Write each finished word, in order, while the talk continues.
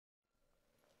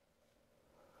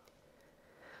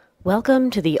Welcome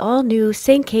to the all-new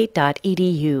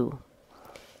StKate.edu.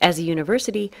 As a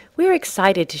university, we're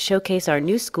excited to showcase our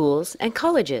new schools and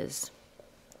colleges.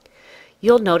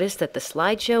 You'll notice that the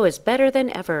slideshow is better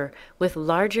than ever with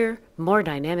larger, more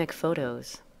dynamic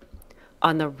photos.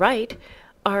 On the right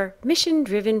are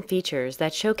mission-driven features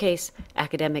that showcase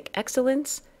academic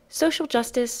excellence, social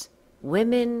justice,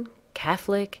 women,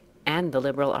 Catholic, and the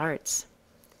liberal arts.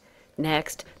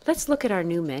 Next, let's look at our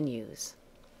new menus.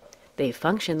 They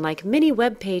function like mini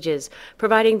web pages,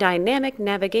 providing dynamic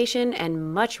navigation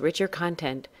and much richer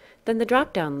content than the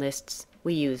drop-down lists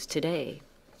we use today.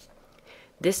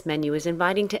 This menu is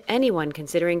inviting to anyone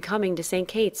considering coming to St.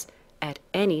 Kate's at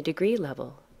any degree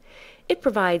level. It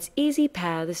provides easy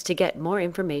paths to get more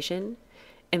information,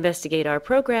 investigate our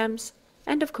programs,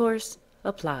 and of course,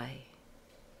 apply.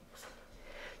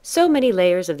 So many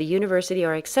layers of the university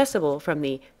are accessible from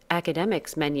the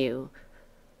Academics menu.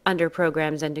 Under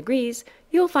Programs and Degrees,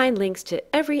 you'll find links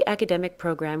to every academic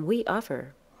program we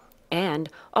offer. And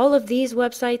all of these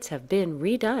websites have been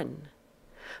redone.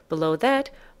 Below that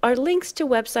are links to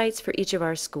websites for each of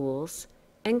our schools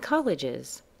and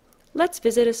colleges. Let's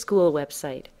visit a school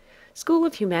website, School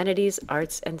of Humanities,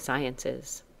 Arts, and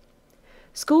Sciences.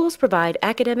 Schools provide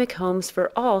academic homes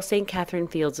for all St. Catherine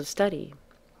fields of study.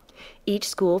 Each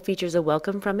school features a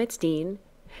welcome from its dean,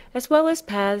 as well as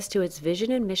paths to its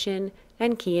vision and mission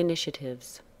and key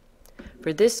initiatives.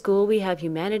 For this school, we have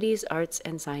Humanities, Arts,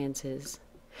 and Sciences.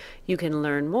 You can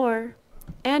learn more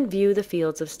and view the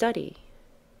fields of study.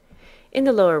 In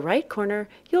the lower right corner,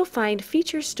 you'll find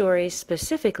feature stories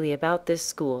specifically about this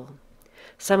school.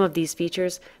 Some of these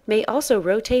features may also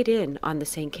rotate in on the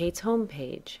St. Kate's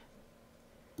homepage.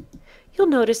 You'll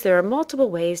notice there are multiple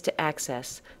ways to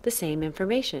access the same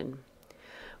information.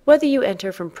 Whether you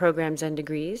enter from Programs and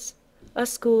Degrees, a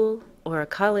school, or a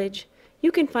college,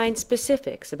 you can find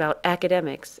specifics about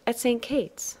academics at St.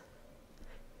 Kate's.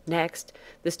 Next,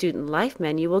 the Student Life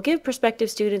menu will give prospective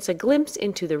students a glimpse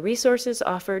into the resources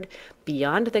offered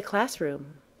beyond the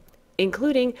classroom,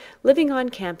 including living on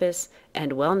campus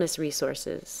and wellness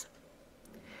resources.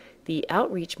 The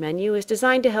Outreach menu is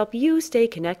designed to help you stay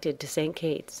connected to St.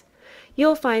 Kate's.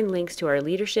 You'll find links to our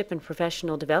leadership and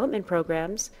professional development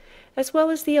programs, as well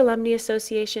as the Alumni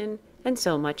Association, and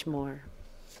so much more.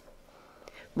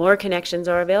 More connections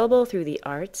are available through the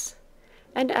Arts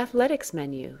and Athletics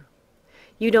menu.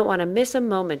 You don't want to miss a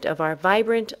moment of our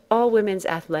vibrant, all-women's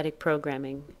athletic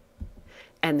programming.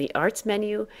 And the Arts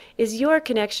menu is your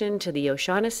connection to the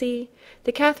O'Shaughnessy,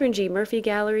 the Catherine G. Murphy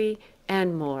Gallery,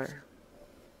 and more.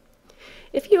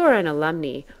 If you are an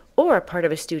alumni or a part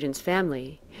of a student's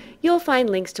family, you'll find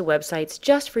links to websites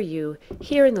just for you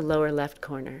here in the lower left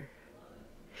corner.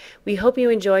 We hope you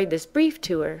enjoyed this brief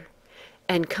tour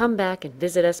and come back and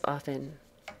visit us often.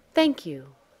 Thank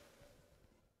you.